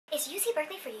Is UC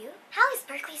Berkeley for you? How is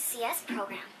Berkeley's CS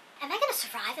program? Am I gonna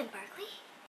survive in Berkeley?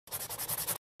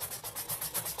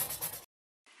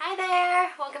 Hi there!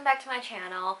 Welcome back to my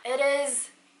channel. It is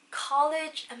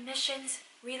college admissions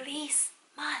release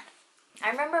month. I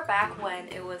remember back when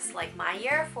it was like my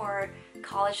year for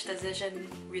college decision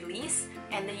release,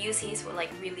 and the UCs would like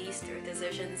release their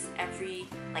decisions every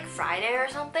like Friday or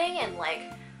something, and like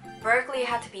Berkeley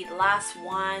had to be the last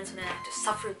one, so then I had to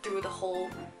suffer through the whole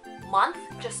month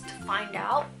just to find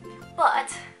out.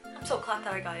 But I'm so glad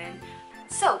that I got in.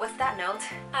 So with that note,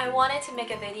 I wanted to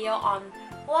make a video on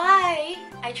why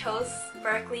I chose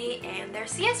Berkeley and their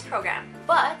CS program.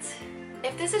 But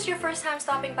if this is your first time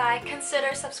stopping by,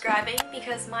 consider subscribing,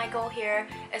 because my goal here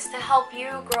is to help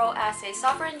you grow as a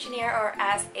software engineer or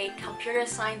as a computer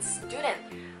science student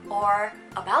or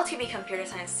about to be computer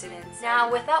science students.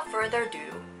 Now, without further ado,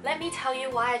 let me tell you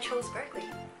why I chose Berkeley.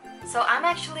 So I'm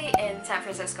actually in San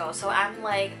Francisco, so I'm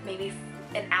like maybe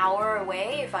an hour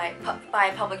away if I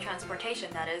by public transportation,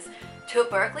 that is, to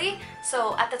Berkeley.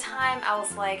 So at the time I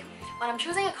was like, when I'm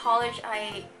choosing a college,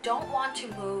 I don't want to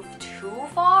move too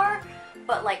far,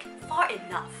 but like far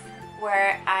enough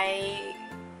where I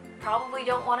probably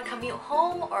don't want to commute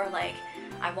home, or like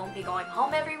I won't be going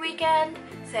home every weekend.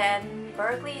 Then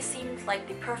Berkeley seemed like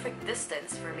the perfect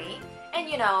distance for me. And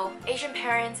you know, Asian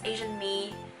parents, Asian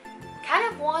me,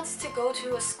 kind of wants to go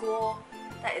to a school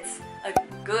that it's a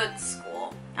good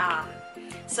school.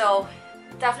 So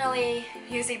definitely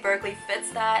UC Berkeley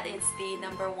fits that. It's the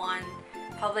 #1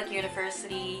 public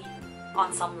university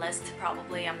on some list,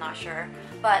 probably, I'm not sure,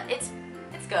 but it's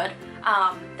good.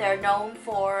 They're known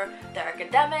for their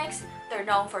academics, they're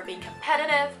known for being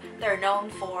competitive, they're known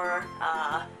for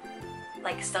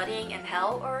like studying in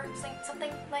hell or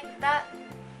something like that.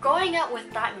 Growing up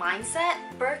with that mindset,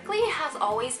 Berkeley has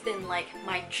always been like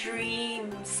my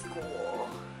dream school.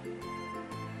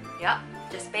 Yep,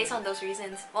 just based on those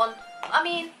reasons. Well, I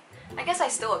mean, I guess I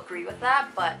still agree with that,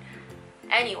 but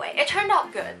anyway, it turned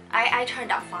out good. I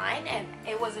turned out fine, and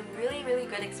it was a really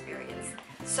good experience.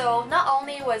 So not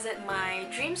only was it my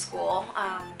dream school,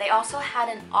 they also had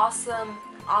an awesome,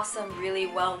 really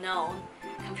well-known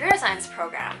computer science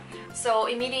program. So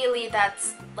immediately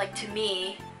that's, like, to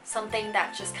me, something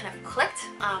that just kind of clicked.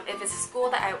 If it's a school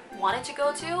that I wanted to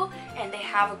go to and they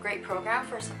have a great program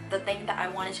for the thing that I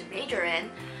wanted to major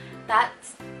in,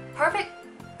 that's perfect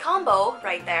combo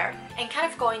right there. And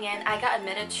kind of going in, I got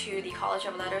admitted to the College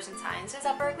of Letters and Sciences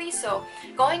at Berkeley, so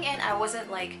going in I was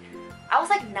like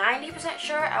 90%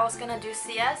 sure I was gonna do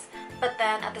CS, but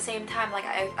then at the same time, like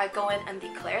I go in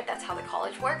undeclared. That's how the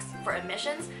college works for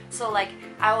admissions. So like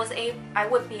I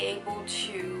would be able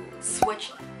to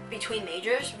switch between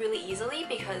majors really easily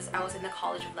because I was in the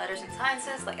College of Letters and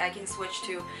Sciences. Like I can switch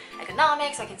to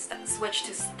economics, I can switch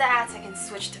to stats, I can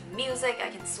switch to music, I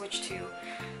can switch to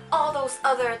all those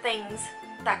other things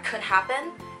that could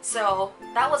happen. So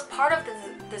that was part of the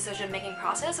decision-making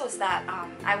process, was that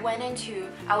I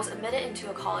was admitted into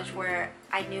a college where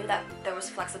I knew that there was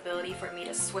flexibility for me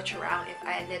to switch around if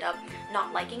I ended up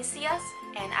not liking CS.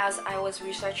 And as I was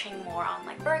researching more on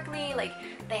like Berkeley, like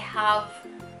they have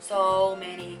so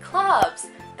many clubs.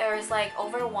 There's like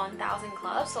over 1,000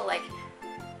 clubs, so like,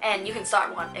 and you can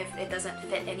start one if it doesn't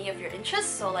fit any of your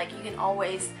interests, so like you can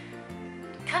always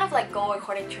kind of like go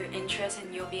according to your interests,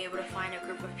 and you'll be able to find a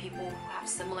group of people who have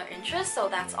similar interests. So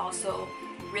that's also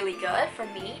really good for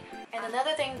me. And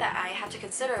another thing that I had to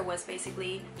consider was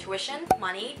basically tuition,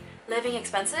 money, living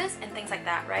expenses, and things like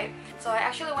that, right? So I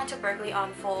actually went to Berkeley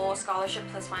on full scholarship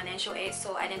plus financial aid,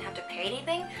 so I didn't have to pay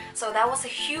anything. So that was a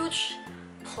huge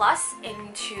plus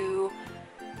into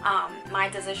my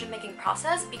decision-making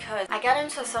process, because I got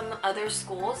into some other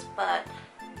schools, but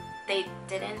they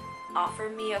didn't offer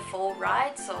me a full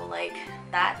ride, so like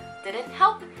that didn't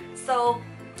help. So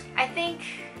I think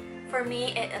for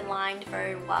me it aligned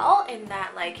very well in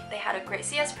that like they had a great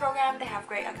CS program, they have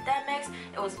great academics,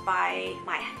 it was by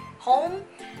my home,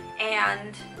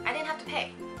 and I didn't have to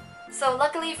pay. So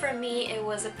luckily for me, it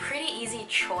was a pretty easy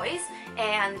choice,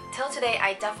 and till today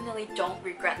I definitely don't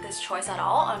regret this choice at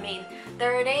all. I mean,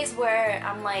 there are days where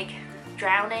I'm like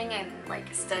drowning and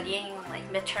like studying like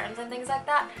midterms and things like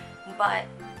that, but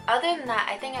other than that,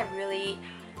 I think I really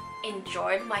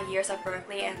enjoyed my years at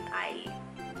Berkeley, and I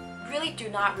really do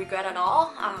not regret at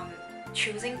all.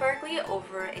 choosing Berkeley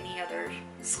over any other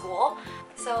school.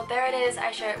 So there it is,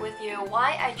 I shared with you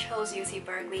why I chose UC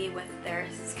Berkeley with their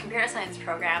computer science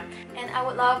program. And I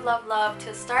would love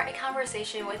to start a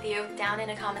conversation with you down in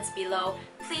the comments below.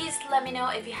 Please let me know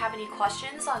if you have any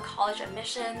questions on college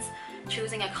admissions,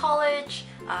 choosing a college,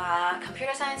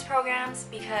 computer science programs,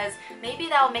 because maybe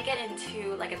that will make it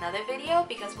into like another video,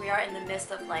 because we are in the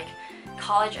midst of like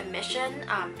college admission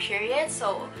period.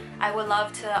 So I would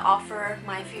love to offer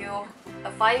my few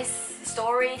advice,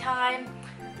 story time,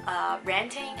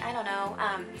 ranting, I don't know.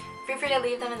 Feel free to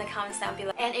leave them in the comments down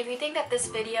below. And if you think that this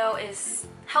video is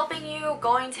helping you,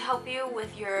 going to help you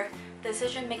with your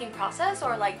decision-making process,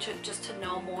 or like just to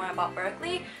know more about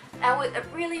Berkeley, I would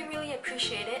really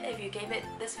appreciate it if you gave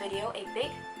this video a big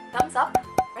thumbs up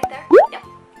right there. Yep,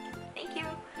 thank you.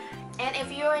 And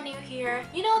if you are new here,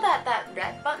 you know that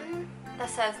red button that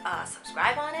says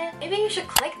subscribe on it? Maybe you should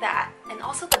click that, and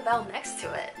also the bell next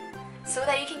to it, so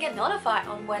that you can get notified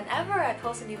on whenever I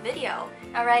post a new video.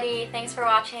 Alrighty, thanks for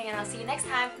watching, and I'll see you next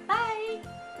time. Bye!